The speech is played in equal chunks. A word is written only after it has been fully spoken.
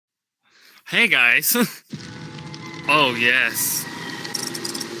Hey guys. Oh yes.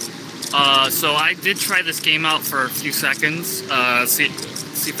 So I did try this game out for a few seconds. See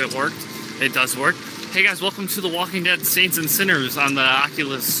if it worked. It does work. Hey guys, welcome to The Walking Dead Saints and Sinners on the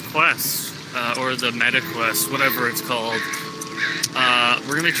Oculus Quest, or the Meta Quest, whatever it's called.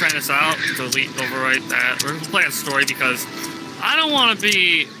 We're gonna be trying this out. Delete, overwrite that. We're gonna play a story because I don't want to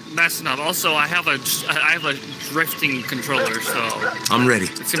be messing up. Also, I have a drifting controller, so I'm ready.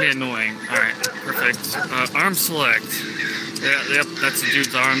 It's gonna be annoying. All right, perfect. Arm select. Yeah, yep, that's the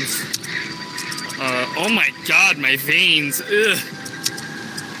dude's arms. Oh my God, my veins. Ugh.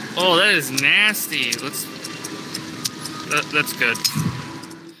 Oh, that is nasty. That's good.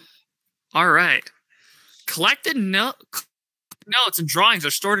 All right. Collected notes and drawings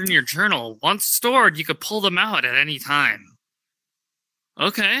are stored in your journal. Once stored, you could pull them out at any time.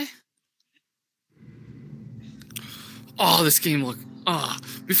 Okay. Oh, this game look.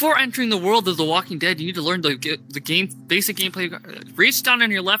 Before entering the world of The Walking Dead, you need to learn the basic gameplay. Reach down on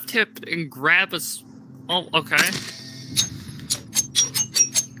your left hip and grab a. Oh, okay.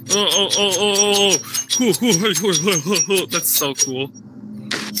 Oh. That's so cool.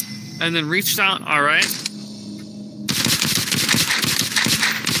 And then reach down. All right.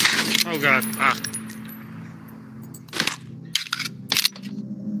 Oh God.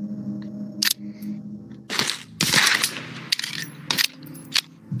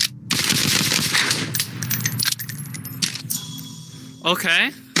 Okay.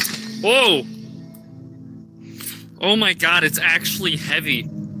 Whoa. Oh my God, it's actually heavy.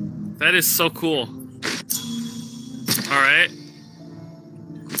 That is so cool. Alright.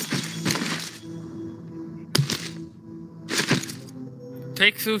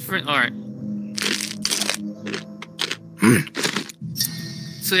 Take food for... Alright.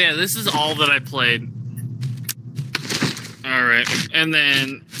 So yeah, this is all that I played. Alright. And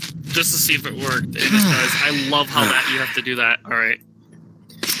then, just to see if it worked, and it does. I love how that you have to do that. Alright.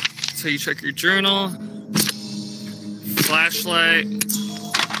 So you check your journal. Flashlight.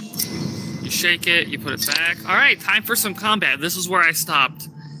 You shake it, you put it back. Alright, time for some combat. This is where I stopped.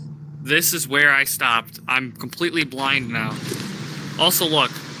 I'm completely blind now. Also,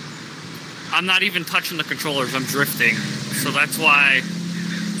 look. I'm not even touching the controllers. I'm drifting. So that's why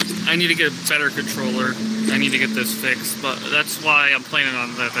I need to get a better controller. I need to get this fixed. But that's why I'm playing it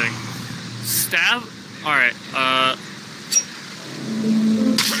on that thing. Stab? Alright,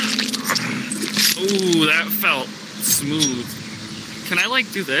 Ooh, that felt smooth. Can I,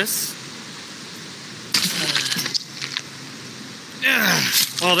 like, do this?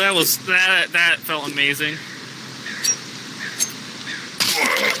 Oh, that felt amazing.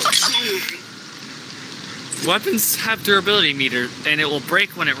 Weapons have durability meter, and it will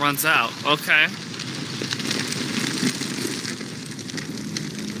break when it runs out. Okay.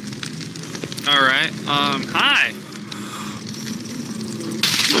 Alright, hi!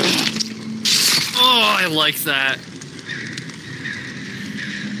 Oh, I like that.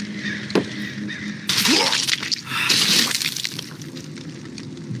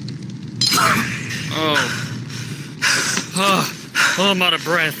 Oh, I'm out of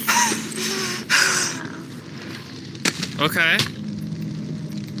breath. Okay.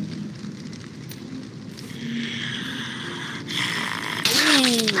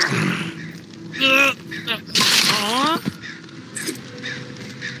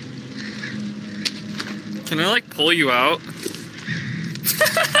 Can I, like, pull you out?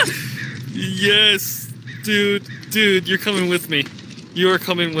 Yes, dude, you're coming with me. You are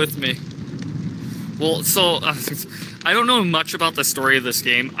coming with me. Well, so, I don't know much about the story of this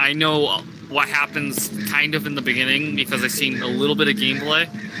game. I know what happens kind of in the beginning because I've seen a little bit of gameplay.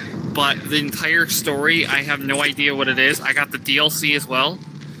 But the entire story, I have no idea what it is. I got the DLC as well.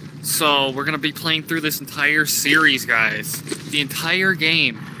 So, we're going to be playing through this entire series, guys. The entire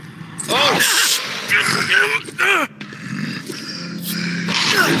game. Oh,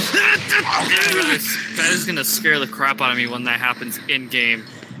 that is gonna scare the crap out of me when that happens in-game.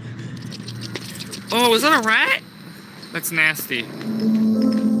 Oh, is that a rat? That's nasty.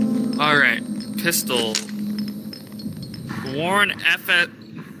 Alright. Pistol. Warren F.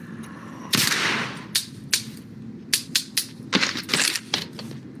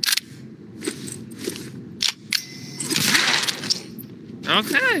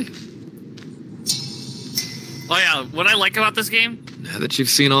 Okay. Oh yeah, what I like about this game? Now that you've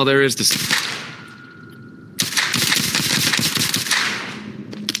seen all there is to see.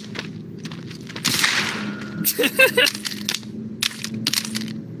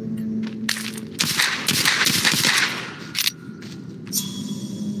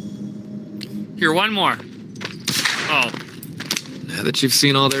 Here, one more. Oh. Now that you've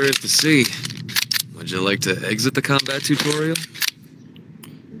seen all there is to see, would you like to exit the combat tutorial?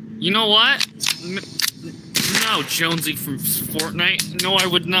 You know what? No, Jonesy from Fortnite. No, I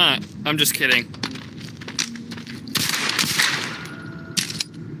would not. I'm just kidding.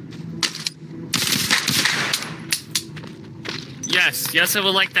 Yes, I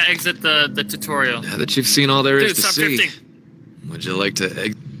would like to exit the tutorial. Now that you've seen all there is Dude, to stop see, drifting. would you like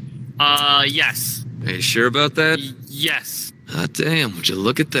to Yes. Are you sure about that? Yes. Hot damn, would you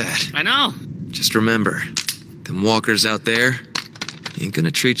look at that? I know. Just remember, them walkers out there ain't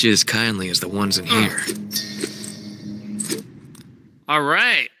gonna treat you as kindly as the ones in here. All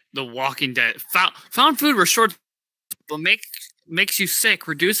right. The Walking Dead. Found food restored, but makes you sick,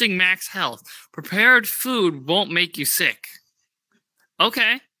 reducing max health. Prepared food won't make you sick.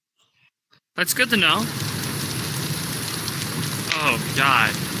 Okay. That's good to know. Oh,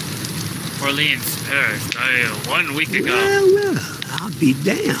 God. Orleans perished 1 week ago. Well, I'll be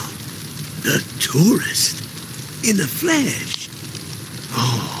damned. The tourist in the flesh.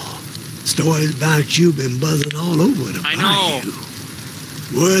 Oh, stories about you been buzzing all over the I know. bayou.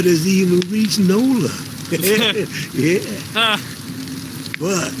 Word has even reached Nola. Yeah.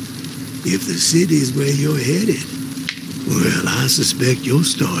 But if the city's where you're headed, well, I suspect your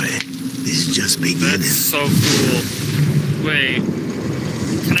story is just beginning. That's so cool. Wait.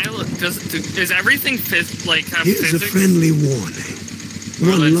 Can I look? Is everything like have Here's physics? a friendly warning.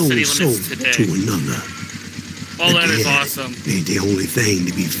 Well, One that's lone city soul limits today. to another. Oh, that is Dead awesome. Ain't the only thing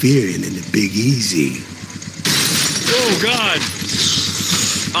to be fearing in the Big Easy. Oh, God.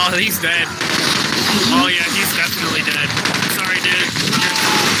 Oh, he's dead. Oh, yeah, he's definitely dead. Sorry, dude.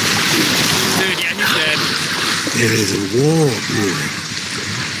 Dude, yeah, he's dead. There is a war brewing.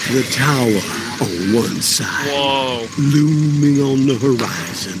 The tower on one side, Whoa. looming on the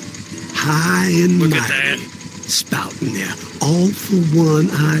horizon, high and Look at mighty, that. spouting their all-for-one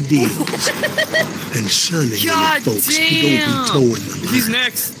ideals, and shunning God the folks who damn. don't be towing the line. He's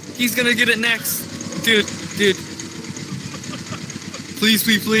next. He's gonna get it next. Dude. Please.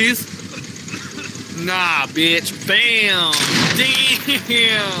 Nah, bitch. Bam.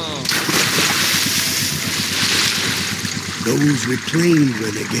 Damn. Those reclaimed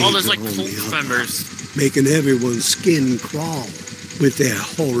renegades Oh, there's like are on cult the other, members. making everyone's skin crawl with their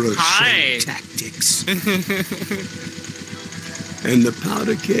horror Hi. show tactics. And the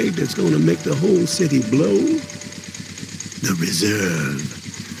powder keg that's going to make the whole city blow? The reserve.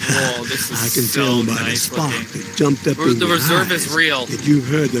 Whoa, this is I can so tell by nice the spark looking. that jumped up in The your reserve eyes is real. that you've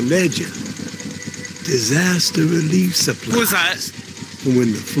heard the legend. Disaster relief supplies. Who's that?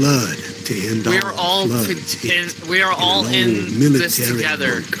 When the flood to end We all are all floods hit. we are all An in old this military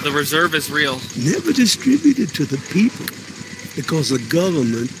together. bunker. The reserve is real. Never distributed to the people because the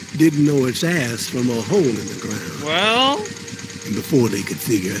government didn't know its ass from a hole in the ground. Well, And before they could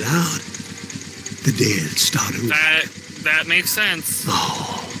figure it out, the dead started. that makes sense.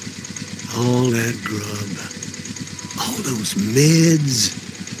 Oh, all that grub, all those meds,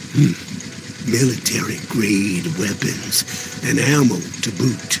 military-grade weapons and ammo to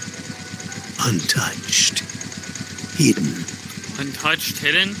boot, untouched, hidden. Untouched,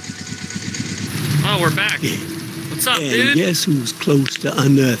 hidden. Oh, we're back. Yeah. What's up, And dude? guess who's close to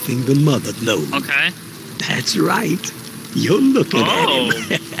unearthing the mother lode? Okay. That's right. You're looking Oh. at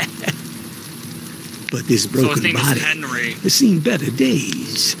him. But this So his broken name is body Henry. has seen better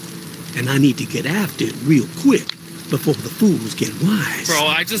days. And I need to get after it real quick before the fools get wise.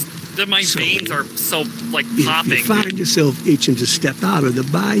 Bro, my So, veins are so like If you popping. find yourself itching to step out of the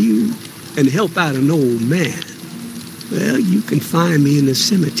bayou and help out an old man, well, you can find me in the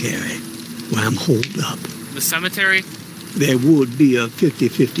cemetery where I'm holed up. The cemetery. There would be a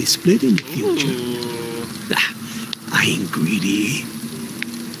 50-50 split in the future. Ooh. I ain't greedy.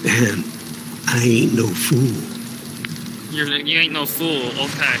 And I ain't no fool. You ain't no fool.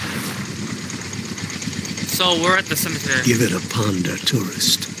 Okay. So we're at the cemetery. Give it a ponder,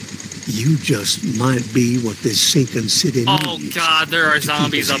 tourist. You just might be what this sinking city Oh needs. God, there are to keep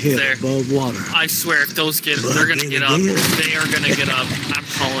zombies its up head there. above water. I swear, if those But they're gonna then get up. again- They are gonna get up. I'm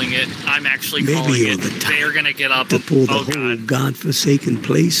calling it. I'm actually Maybe calling you're it. the They are type gonna get up. to pull the Oh whole God, godforsaken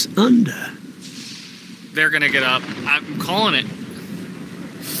place under. they're gonna get up. I'm calling it.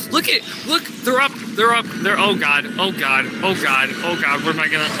 Look, they're up. Oh God, oh God, oh God, oh God. Where am I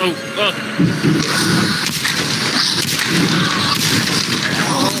gonna?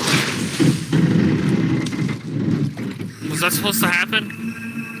 Was that supposed to happen?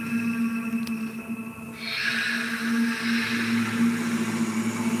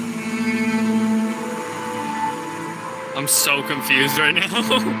 I'm so confused right now.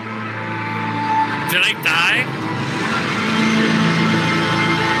 Did I die?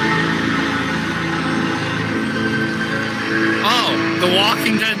 The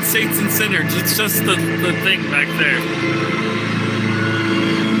Walking Dead Saints and Sinners. It's just the thing back there.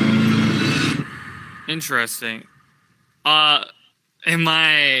 Interesting. Am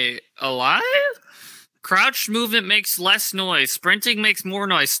I alive? Crouched movement makes less noise. Sprinting makes more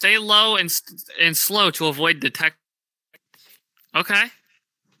noise. Stay low and slow to avoid detect. Okay.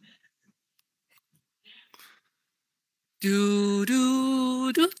 Do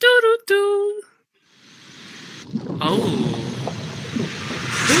do do do do do. Oh.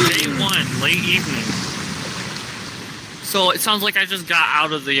 Day 1, late evening. So it sounds like I just got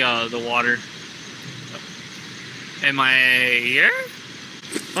out of the water. Am I here?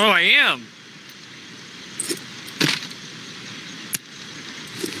 Oh, I am.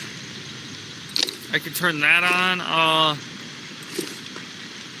 I can turn that on.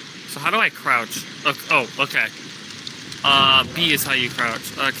 So how do I crouch? Oh, okay. B is how you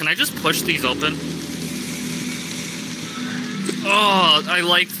crouch. Can I just push these open? Oh, I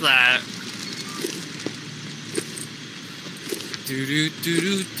like that.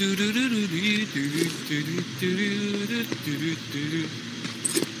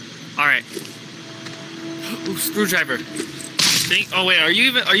 All right. Ooh, screwdriver. Oh wait, are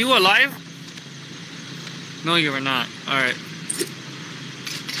you alive? No, you are not. All right.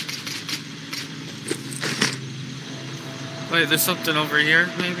 Wait, there's something over here,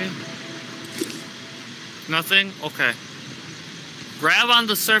 maybe? Nothing? Okay. Grab on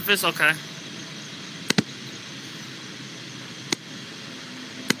the surface, okay.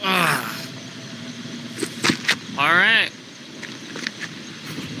 Alright.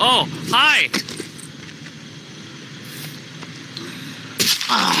 Oh, hi!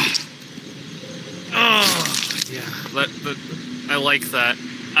 Oh, yeah. I like that.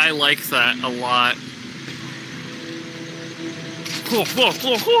 I like that a lot. Whoa.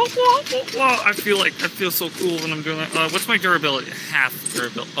 I feel so cool when I'm doing that. What's my durability? Half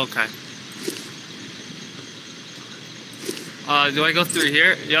durability. Okay. Do I go through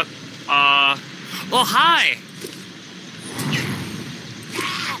here? Yep. Oh, hi!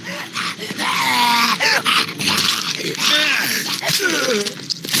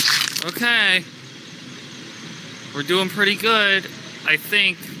 Okay. We're doing pretty good, I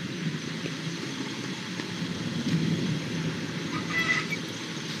think.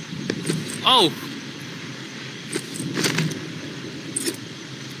 Oh!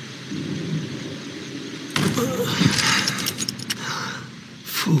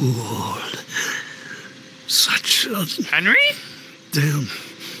 Fool. Such a... Henry? Damn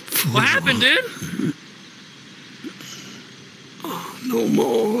fool. What happened, dude? Oh, no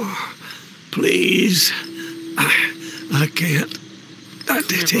more. Please. I can't. I Come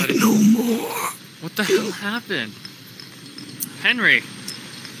here, take buddy. no more. What the hell happened? Henry.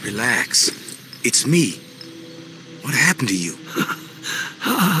 Relax. It's me. What happened to you?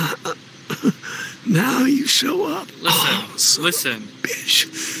 Now you show up. Listen. Bitch.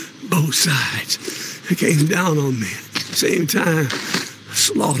 Both sides. They came down on me. Same time.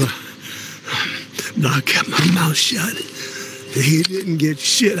 Slaughter. But I kept my mouth shut. He didn't get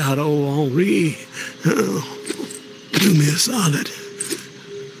shit out of old Henri. Oh, do me a solid.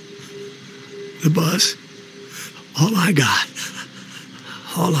 The bus. All I got.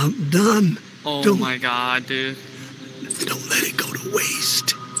 All I've done. Oh my god, dude. Don't let it go to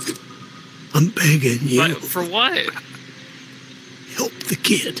waste. I'm begging you. But for what? Help the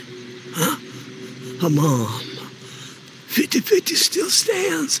kid. Huh? A mom. 50-50 still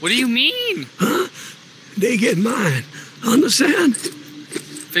stands. What do you mean? Huh? They get mine. Understand?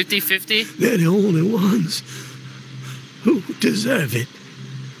 50-50? They're the only ones who deserve it.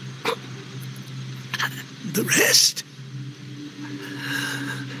 The rest...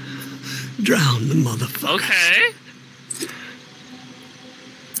 drown the motherfuckers. Okay.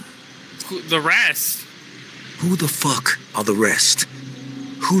 The rest? Who the fuck are the rest?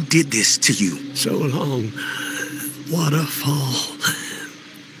 Who did this to you? So long, waterfall.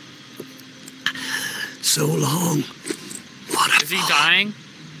 So long, waterfall. Is he dying?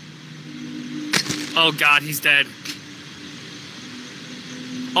 Oh god, he's dead.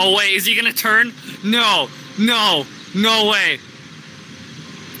 Oh wait, is he gonna turn? No way.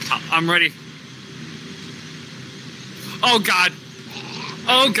 I'm ready. Oh god.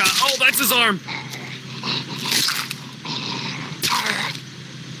 Oh, that's his arm.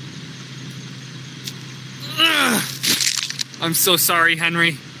 Ugh. I'm so sorry,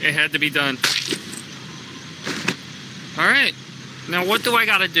 Henry. It had to be done. Alright. Now what do I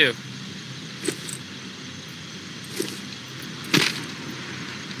gotta do?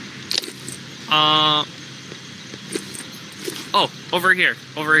 Oh, over here.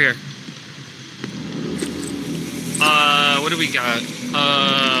 What do we got?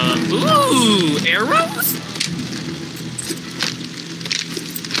 Ooh, arrows?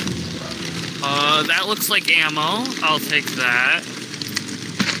 That looks like ammo. I'll take that.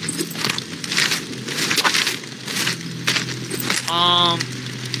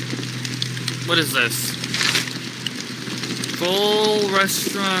 What is this? Full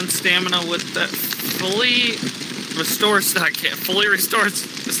restaurant stamina with that fully restores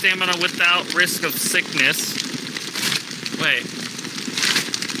the stamina without risk of sickness. Wait.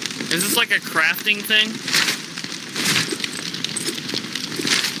 Is this like a crafting thing?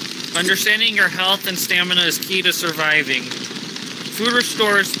 Understanding your health and stamina is key to surviving. Food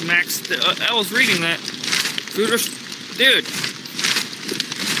restores max... I was reading that. Dude.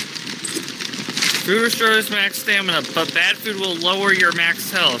 Food restores max stamina, but bad food will lower your max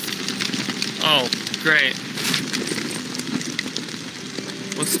health. Oh, great.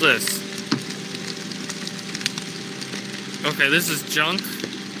 What's this? Okay, this is junk.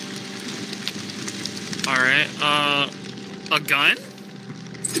 Alright, a gun?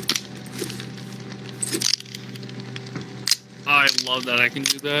 I love that I can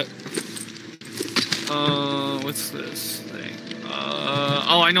do that. What's this thing?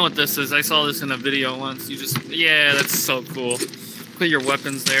 Oh, I know what this is. I saw this in a video once. Yeah, that's so cool. Put your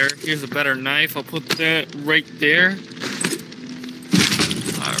weapons there. Here's a better knife. I'll put that right there.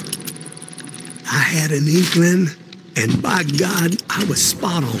 I had an inkling, and by God, I was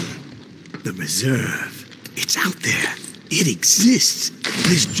spot on. The reserve. It's out there. It exists.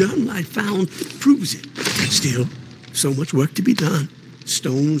 This journal I found proves it. Still, so much work to be done.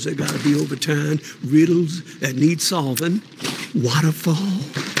 Stones that gotta be overturned, riddles that need solving, waterfall,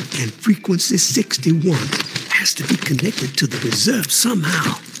 and frequency 61 has to be connected to the reserve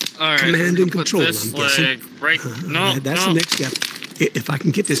somehow. All right, Command and control, this I'm guessing. like right. No, that's no. the next step. If I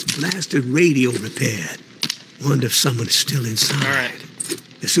can get this blasted radio repaired, wonder if someone is still inside. All right.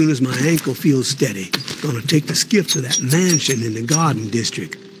 As soon as my ankle feels steady, gonna take the skiff to that mansion in the Garden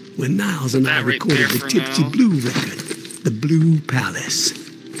District where Niles and I That right recorded there the for Tipsy now. Blue record, the Blue Palace.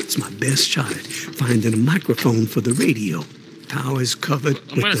 It's my best shot at finding a microphone for the radio. Tower's covered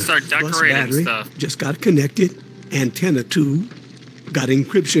I'm with gonna the start bus decorating battery. stuff. Just got connected. Antenna too. Got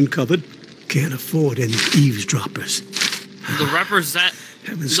encryption covered. Can't afford any eavesdroppers. The Haven't slept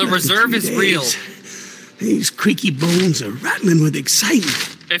in reserve 3 is real. days. These creaky bones are rattling with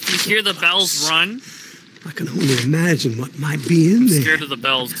excitement. If you hear the bells run, I can only imagine what might be in I'm there. scared of the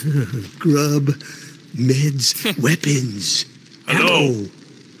bells. Grub, meds, weapons, Hello. ammo.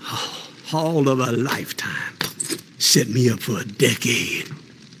 Oh, haul of a lifetime. Set me up for a decade.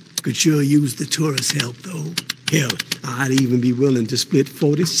 Could sure use the tourist help, though. Hell, I'd even be willing to split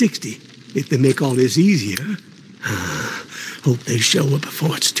 40-60 if they make all this easier. Hope they show up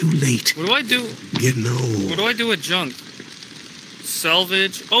before it's too late. What do I do? Getting old. What do I do with junk?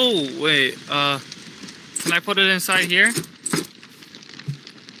 Salvage. Oh wait. Can I put it inside here?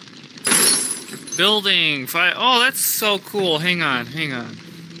 Building. Oh, that's so cool. Hang on.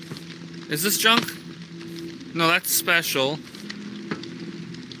 Is this junk? No, that's special.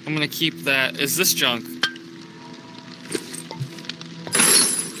 I'm gonna keep that. Is this junk?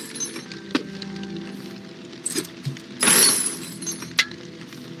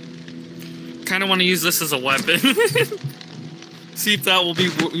 Kind of want to use this as a weapon. See if that will be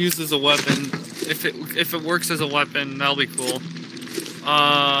used as a weapon. If it works as a weapon, that'll be cool.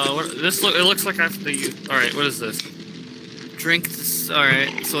 It looks like I have to use. All right, what is this? Drink this. All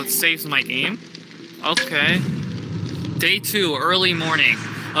right, so it saves my game. Okay. Day 2, early morning.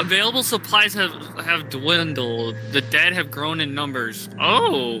 Available supplies have dwindled. The dead have grown in numbers.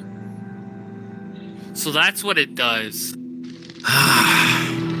 Oh. So that's what it does.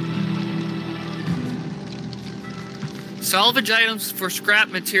 Salvage items for scrap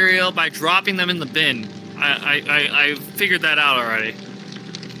material by dropping them in the bin. I figured that out already.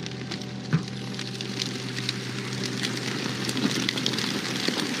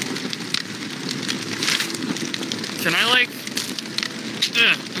 Can I like...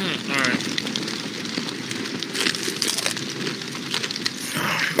 alright.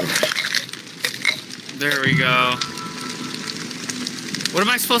 There we go. What am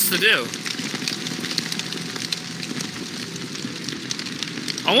I supposed to do?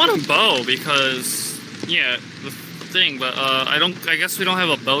 I want a bow because, yeah, the thing, but I guess we don't have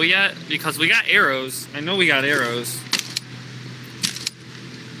a bow yet because we got arrows. I know we got arrows.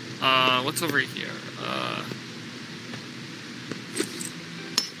 What's over here?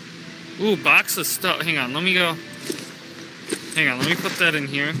 Ooh, box of stuff. Hang on, let me go. Hang on, let me put that in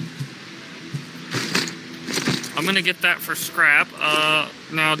here. I'm gonna get that for scrap.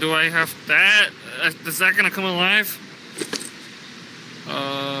 Now do I have that? Is that gonna come alive?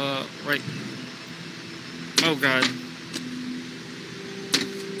 Right. Oh god.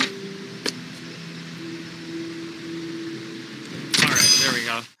 Alright, there we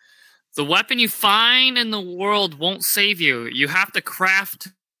go. The weapon you find in the world won't save you. You have to craft.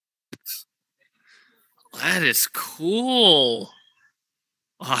 That is cool.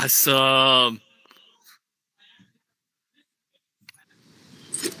 Awesome.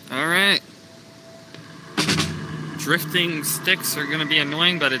 Alright. Drifting sticks are gonna be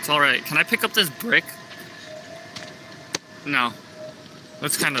annoying, but it's alright. Can I pick up this brick? No.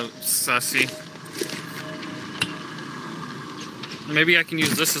 That's kind of sussy. Maybe I can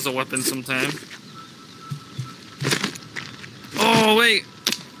use this as a weapon sometime. Oh, wait!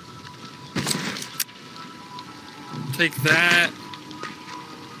 Take that.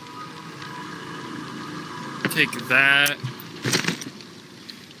 Take that.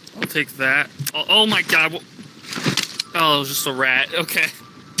 I'll take that. Oh my god. Oh, it was just a rat. Okay.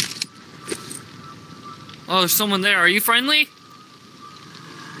 Oh, there's someone there. Are you friendly?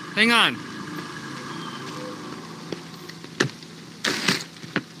 Hang on.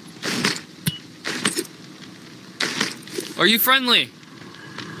 Are you friendly?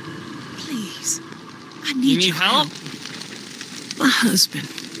 Please. I need You need your help? My husband.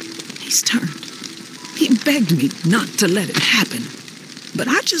 He's turned. He begged me not to let it happen. But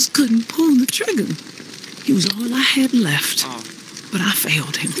I just couldn't pull the trigger. He was all I had left. Oh. But I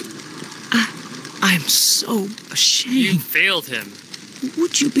failed him. I'm so ashamed. You failed him.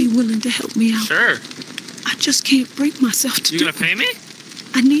 Would you be willing to help me out? Sure. I just can't bring myself to You do gonna pay me?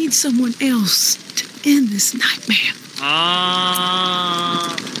 I need someone else to end this nightmare.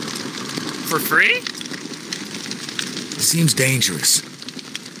 For free? Seems dangerous.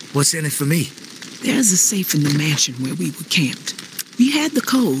 What's in it for me? There's a safe in the mansion where we were camped. We had the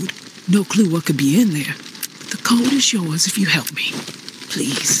code. No clue what could be in there. But the code is yours if you help me.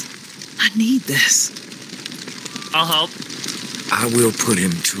 Please. I need this. I'll help. I will put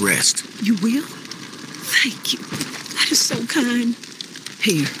him to rest. You will? Thank you. That is so kind.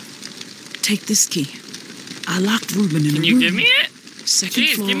 Here. Take this key. I locked Reuben in the room. Can you give me it? Second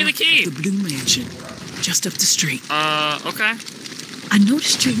Jeez, floor give me the key. of the Blue Mansion. Just up the street. Okay. I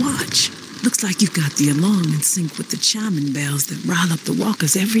noticed your watch. Looks like you've got the alarm in sync with the chiming bells that rile up the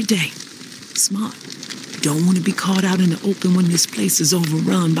walkers every day. Smart. Don't want to be caught out in the open when this place is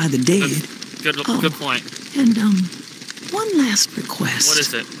overrun by the dead. Good point. And, one last request. What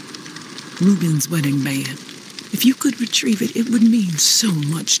is it? Reuben's wedding band. If you could retrieve it, it would mean so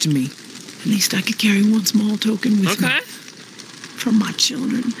much to me. At least I could carry one small token with me. Okay. From my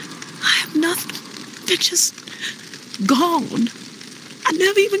children. I have nothing. They're just gone. I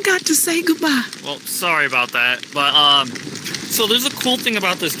never even got to say goodbye. Well, sorry about that. But, so there's a cool thing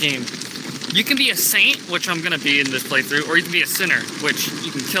about this game. You can be a saint, which I'm gonna be in this playthrough, or you can be a sinner, which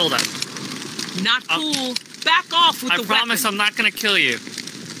you can kill them. Not cool. Back off with I the promise weapon. I'm not gonna kill you.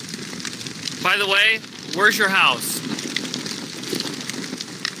 By the way, where's your house?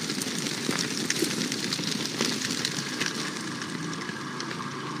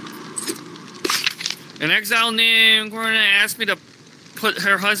 An exile named Corona asked me to put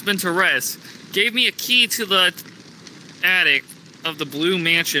her husband to rest. Gave me a key to the attic of the Blue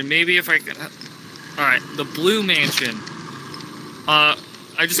Mansion. Maybe if I could... Alright, the Blue Mansion. I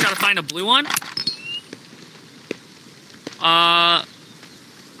just gotta find a blue one? I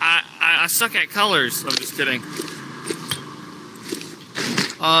suck at colors. I'm just kidding.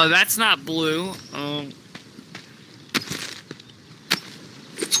 That's not blue.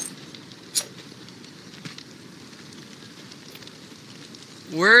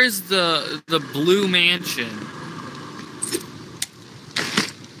 Where's the Blue Mansion?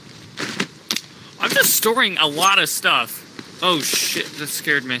 I'm just storing a lot of stuff. Oh shit, that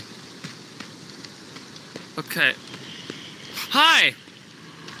scared me. Okay. Hi!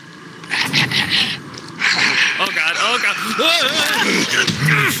 Oh god, oh god.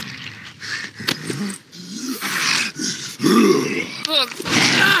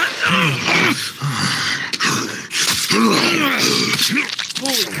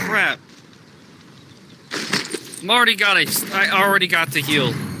 Holy crap. I already got to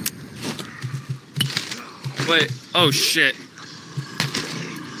heal. Wait, oh shit.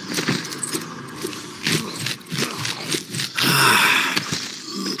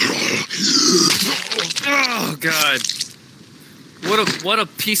 Oh god. What a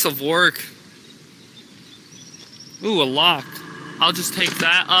piece of work. Ooh, a lock. I'll just take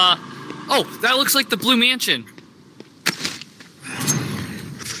that. Oh, that looks like the Blue Mansion.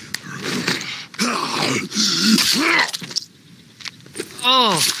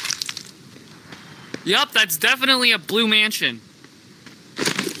 Oh. Yup, that's definitely a blue mansion.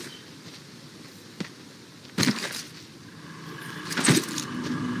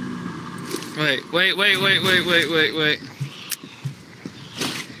 Wait.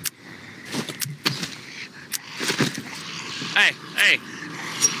 Hey.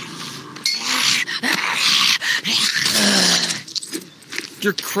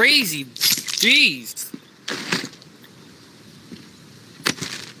 You're crazy. Jeez.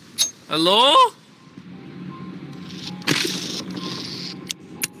 Hello?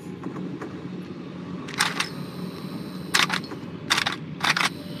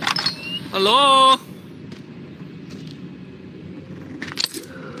 Hello?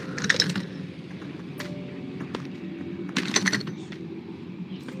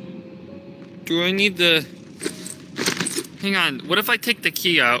 Do I need the... Hang on, what if I take the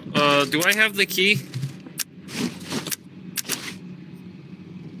key out? Do I have the key?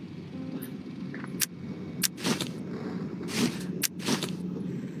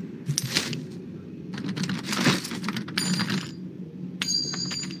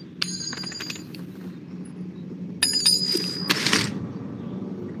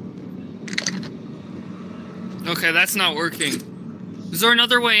 Okay, that's not working. Is there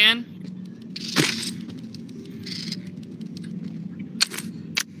another way in?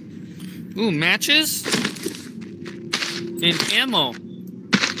 Ooh, matches? And ammo.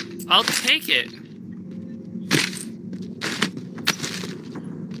 I'll take it.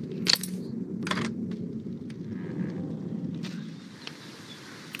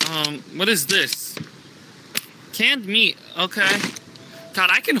 What is this? Canned meat, okay. God,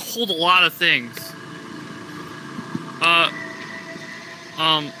 I can hold a lot of things.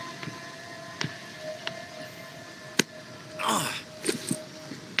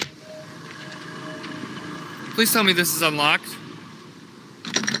 Please tell me this is unlocked.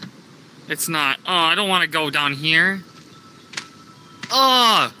 It's not. Oh, I don't want to go down here.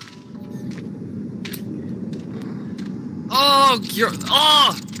 Oh! Oh, you're...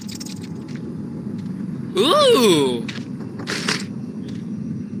 Oh! Ooh!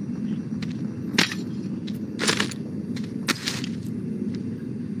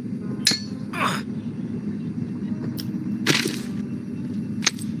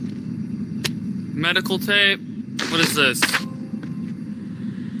 Medical tape. What is this?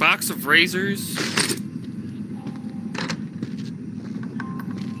 Box of razors.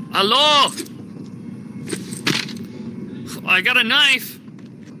 Hello? I got a knife.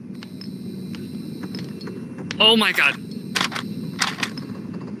 Oh my god.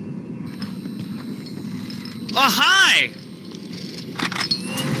 Oh, hi!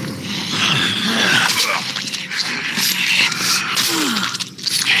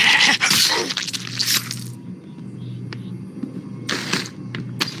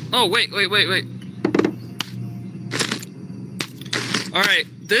 Oh, wait. Alright,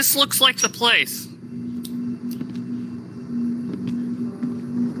 this looks like the place.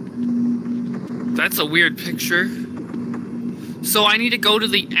 That's a weird picture. So I need to go to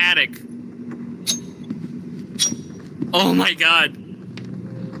the attic. Oh my god.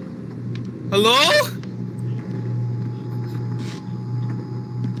 Hello?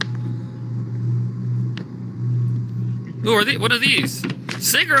 Who are these? What are these?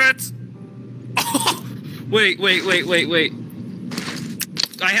 Cigarettes? Oh, wait.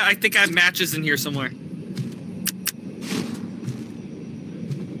 I think I have matches in here somewhere.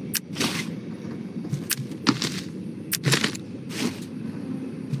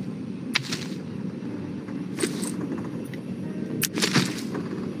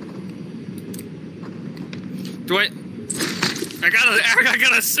 Do I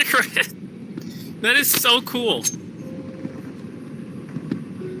got a cigarette. That is so cool.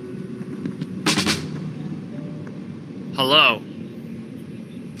 Hello.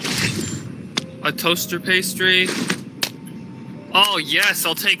 A toaster pastry. Oh, yes,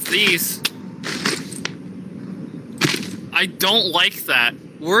 I'll take these. I don't like that.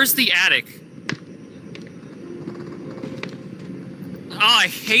 Where's the attic? Oh, I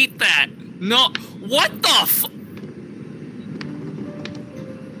hate that. No. What the f...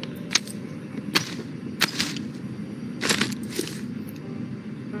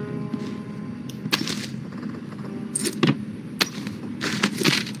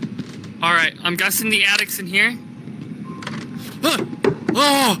 Alright, I'm guessing the attic's in here.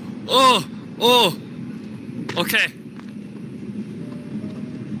 Oh! Okay.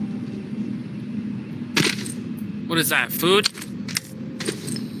 What is that? Food?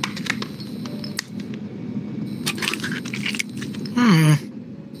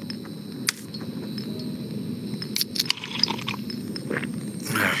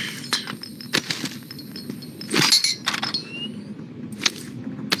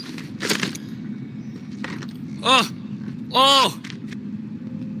 Oh! Oh!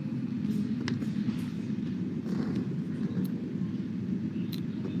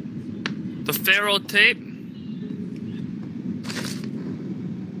 The Pharaoh tape?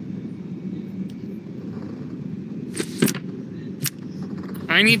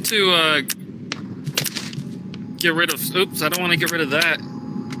 I need to, get rid of... Oops, I don't want to get rid of that.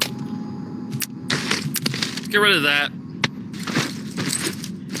 Get rid of that.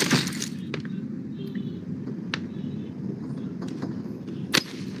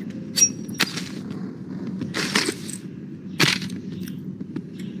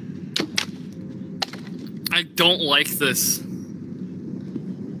 I don't like this.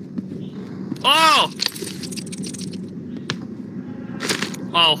 Oh!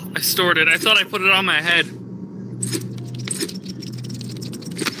 Oh, I stored it. I thought I put it on my head.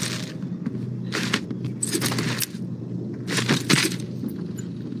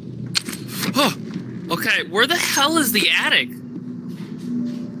 Oh, okay, where the hell is the attic?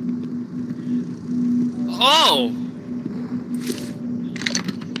 Oh!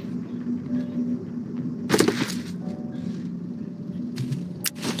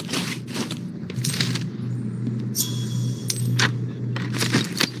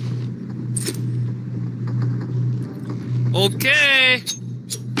 Okay,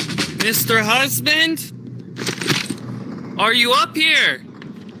 Mr. Husband, are you up here?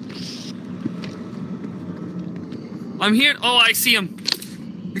 I'm here. Oh, I see him.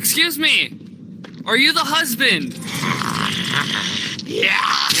 Excuse me. Are you the husband? Yeah.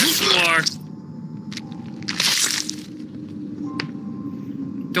 Yes, you are.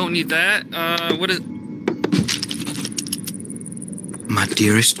 Don't need that. What is... My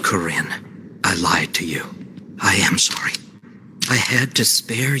dearest Corinne, I lied to you. I am sorry. I had to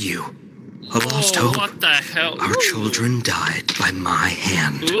spare you. A lost hope. What the hell? Our children died by my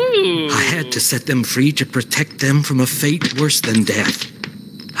hand. Ooh. I had to set them free to protect them from a fate worse than death.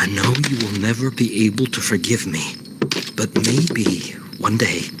 I know you will never be able to forgive me, but maybe one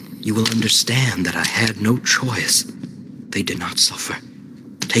day you will understand that I had no choice. They did not suffer.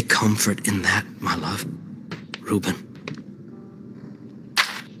 Take comfort in that, my love. Reuben.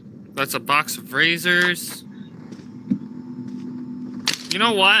 That's a box of razors. You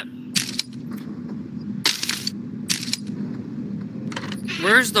know what?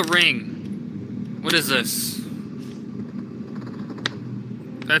 Where's the ring? What is this?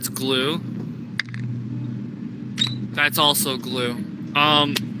 That's glue. That's also glue.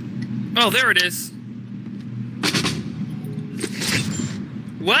 Oh, there it is.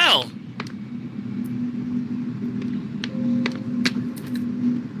 Well.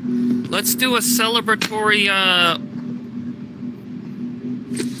 Let's do a celebratory,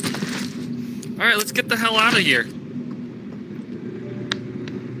 Alright, let's get the hell out of here.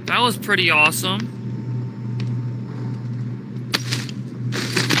 That was pretty awesome.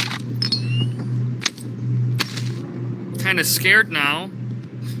 Kinda scared now.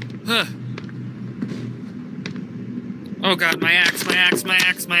 Huh. Oh god, my axe, my axe, my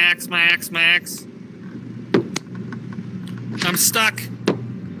axe, my axe, my axe, my axe. I'm stuck.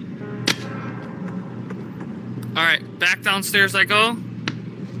 Alright, back downstairs I go.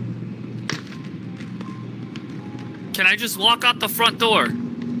 Can I just walk out the front door?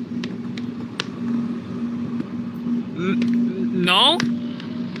 No?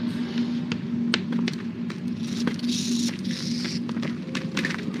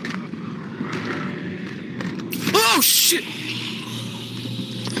 Oh, shit!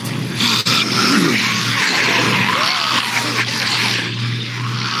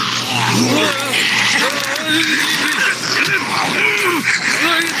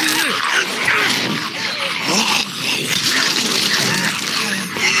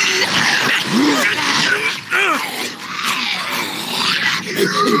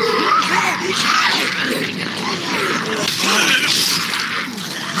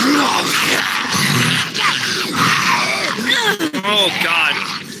 Oh, God.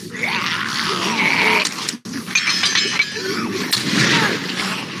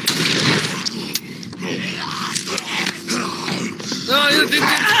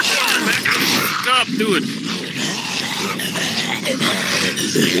 Stop, dude.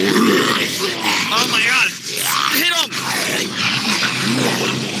 Oh, my God. Hit him.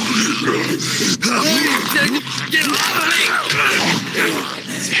 Get off of me.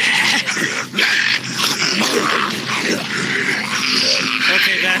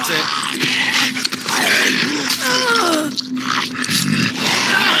 Okay, that's it.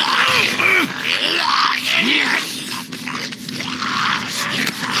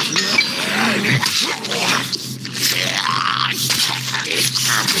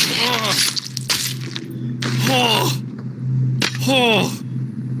 Oh.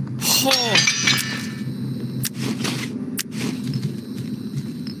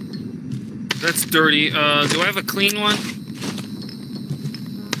 That's dirty. Do I have a clean one?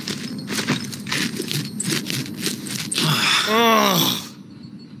 Oh.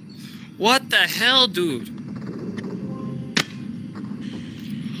 What the hell, dude?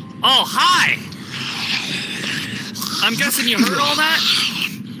 Oh, hi! I'm guessing you heard all that?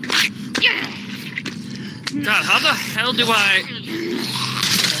 God, how the hell do I...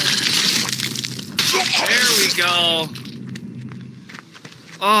 There we go.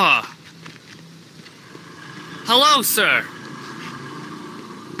 Oh. Hello, sir.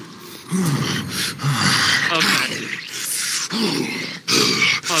 Okay.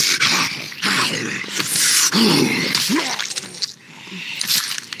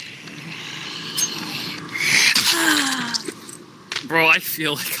 Bro, I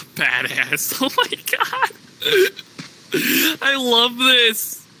feel like a badass. Oh my god. I love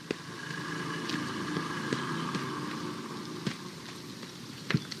this.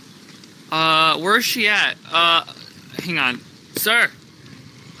 Where's she at? Hang on. Sir.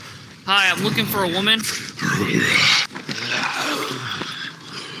 Hi, I'm looking for a woman.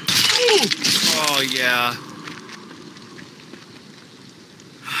 Oh, yeah.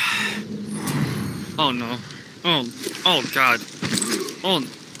 Oh, no. Oh God. Oh.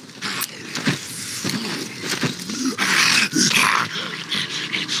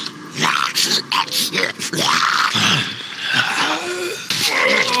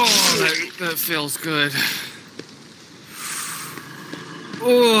 Oh, that feels good.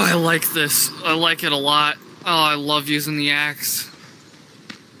 Oh, I like this. I like it a lot. Oh, I love using the axe.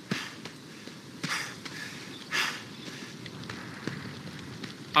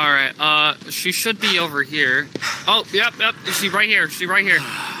 Alright, she should be over here. Oh, yep, she's right here,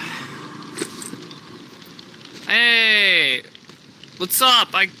 Hey! What's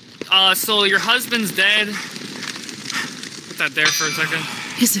up? So your husband's dead? Put that there for a second.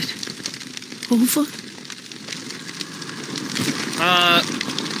 Is it over?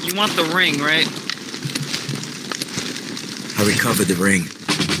 You want the ring, right? I recovered the ring.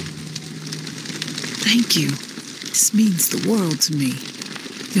 Thank you. This means the world to me.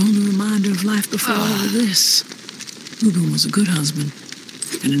 The only reminder of life before all of this. Ruben was a good husband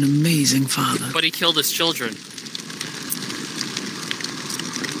and an amazing father. But he killed his children.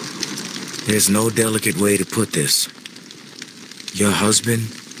 There's no delicate way to put this. Your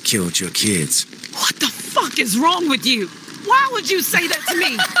husband killed your kids. What the fuck is wrong with you? Why would you say that to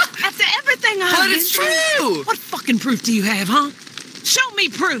me? After everything I've been through? But it's true! What fucking proof do you have, huh? Show me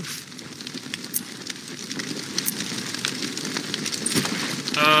proof!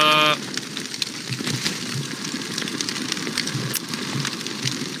 Ow!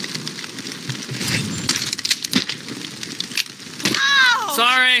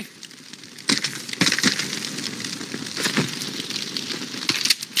 Sorry!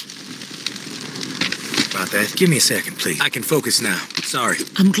 About that. Give me a second, please. I can focus now. Sorry.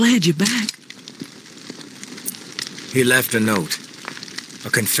 I'm glad you're back. He left a note. A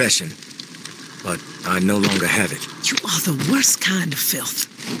confession. But I no longer have it. You are the worst kind of filth.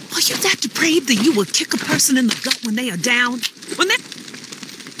 Are you that depraved that you would kick a person in the gut when they are down? When they...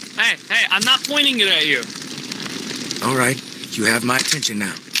 Hey, I'm not pointing it at you. All right. You have my attention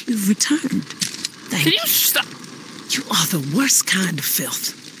now. You've returned. Thank Can you. you stop? You are the worst kind of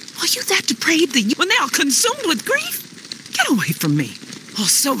filth. Are you that depraved that you... When they are consumed with grief? Get away from me. Oh,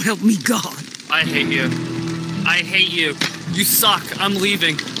 so help me God. I hate you. I hate you. You suck. I'm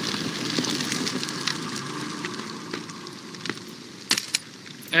leaving.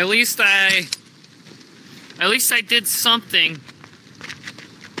 At least I did something.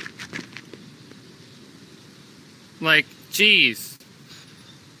 Like, jeez.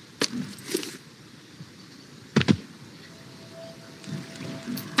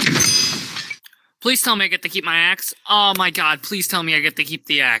 Please tell me I get to keep my axe. Oh my god, please tell me I get to keep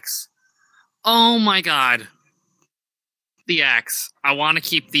the axe. Oh my god. The axe. I want to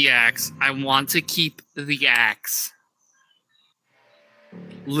keep the axe. I want to keep the axe.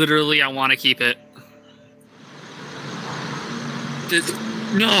 Literally, I want to keep it.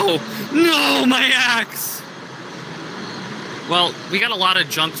 No, my axe! Well, we got a lot of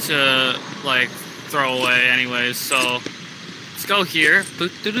junk to, like, throw away anyways, so... Let's go here.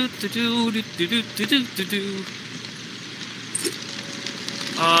 Let's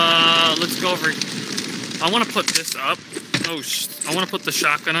go over... I want to put this up. I want to put the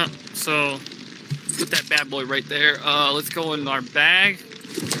shotgun up, so... Put that bad boy right there. Let's go in our bag.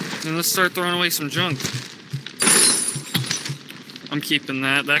 And let's start throwing away some junk. I'm keeping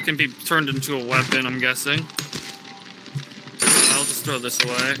that. That can be turned into a weapon, I'm guessing. I'll just throw this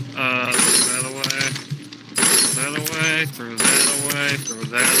away. Throw that away. Throw that away. Throw that away. Throw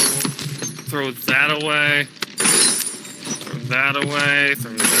that away. throw that away. Throw that away.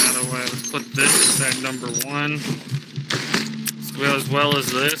 Throw that away. Let's put this at number 1. As well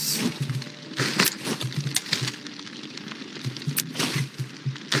as this.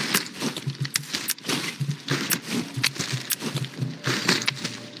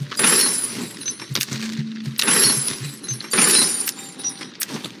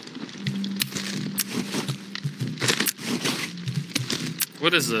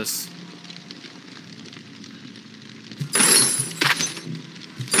 What is this?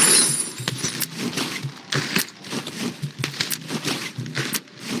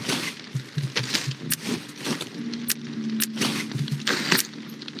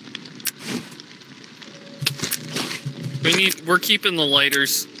 We're keeping the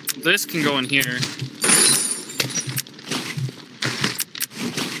lighters. This can go in here.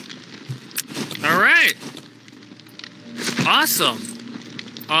 All right. Awesome.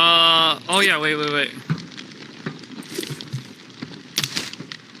 Oh yeah, wait.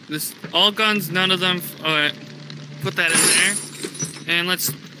 This, all guns, none of them, alright. Put that in there. And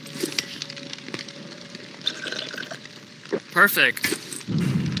let's... Perfect.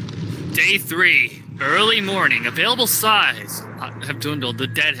 Day 3. Early morning. Available size have dwindled. The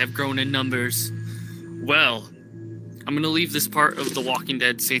dead have grown in numbers. Well, I'm gonna leave this part of The Walking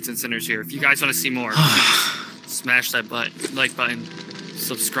Dead Saints and Sinners here. If you guys want to see more, smash that like button,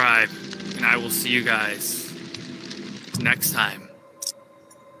 subscribe, and I will see you guys next time.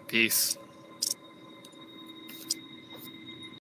 Peace.